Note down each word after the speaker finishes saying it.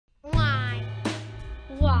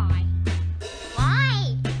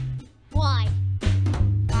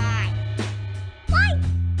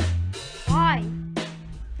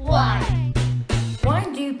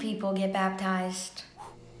people get baptized?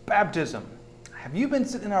 Baptism. Have you been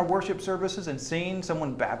sitting in our worship services and seen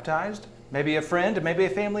someone baptized? Maybe a friend, maybe a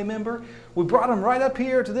family member. We brought them right up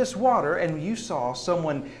here to this water and you saw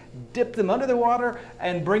someone dip them under the water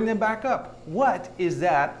and bring them back up. What is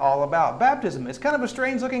that all about? Baptism. It's kind of a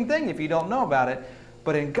strange looking thing if you don't know about it,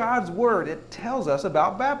 but in God's Word it tells us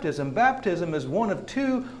about baptism. Baptism is one of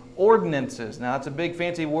two ordinances. Now it's a big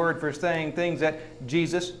fancy word for saying things that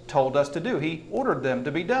Jesus told us to do. He ordered them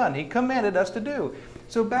to be done. He commanded us to do.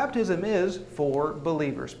 So baptism is for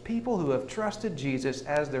believers, people who have trusted Jesus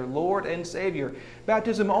as their Lord and Savior.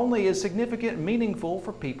 Baptism only is significant and meaningful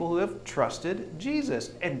for people who have trusted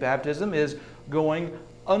Jesus. And baptism is going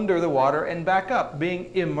under the water and back up,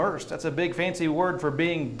 being immersed. That's a big fancy word for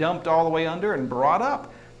being dumped all the way under and brought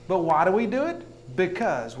up. But why do we do it?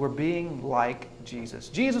 Because we're being like Jesus.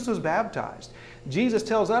 Jesus was baptized. Jesus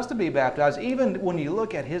tells us to be baptized. Even when you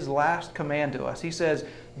look at His last command to us, He says,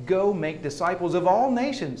 go make disciples of all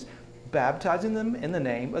nations, baptizing them in the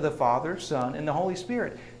name of the Father, Son, and the Holy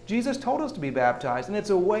Spirit. Jesus told us to be baptized, and it's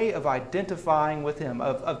a way of identifying with Him,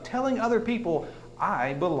 of telling other people,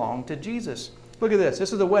 I belong to Jesus. Look at this.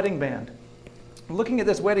 This is a wedding band. Looking at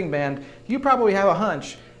this wedding band, you probably have a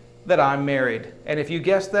hunch that I'm married. And if you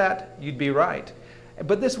guessed that, you'd be right.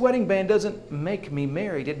 But this wedding band doesn't make me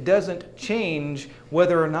married. It doesn't change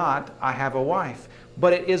whether or not I have a wife.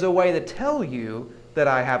 But it is a way to tell you that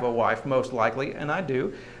I have a wife, most likely, and I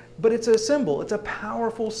do. But it's a symbol. It's a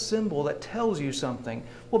powerful symbol that tells you something.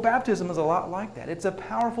 Well, baptism is a lot like that. It's a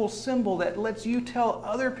powerful symbol that lets you tell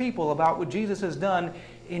other people about what Jesus has done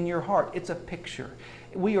in your heart. It's a picture.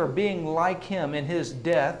 We are being like Him in His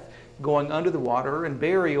death, going under the water, and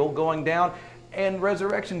burial, going down, and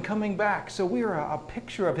resurrection, coming back. So we are a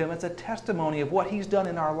picture of Him. It's a testimony of what He's done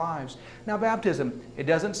in our lives. Now, baptism, it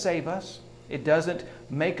doesn't save us. It doesn't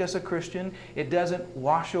make us a Christian. It doesn't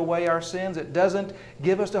wash away our sins. It doesn't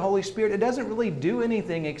give us the Holy Spirit. It doesn't really do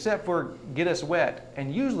anything except for get us wet.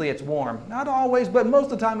 And usually it's warm. Not always, but most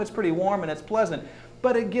of the time it's pretty warm and it's pleasant.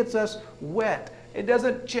 But it gets us wet. It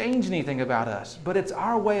doesn't change anything about us, but it's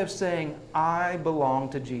our way of saying, I belong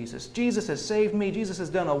to Jesus. Jesus has saved me. Jesus has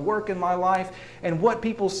done a work in my life. And what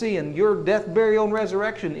people see in your death, burial, and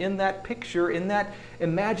resurrection, in that picture, in that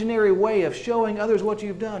imaginary way of showing others what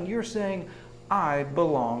you've done, you're saying, I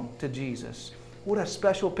belong to Jesus. What a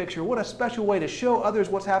special picture. What a special way to show others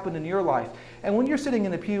what's happened in your life. And when you're sitting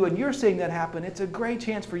in the pew and you're seeing that happen, it's a great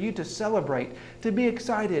chance for you to celebrate, to be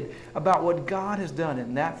excited about what God has done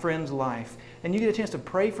in that friend's life. And you get a chance to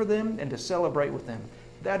pray for them and to celebrate with them.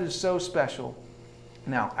 That is so special.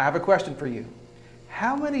 Now, I have a question for you.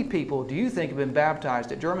 How many people do you think have been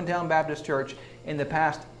baptized at Germantown Baptist Church in the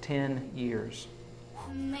past 10 years?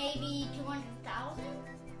 Maybe 200,000?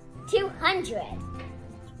 200.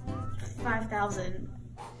 5,000.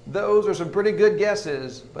 Those are some pretty good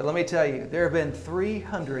guesses, but let me tell you, there have been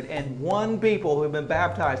 301 people who have been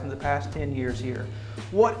baptized in the past 10 years here.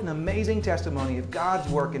 What an amazing testimony of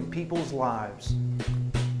God's work in people's lives.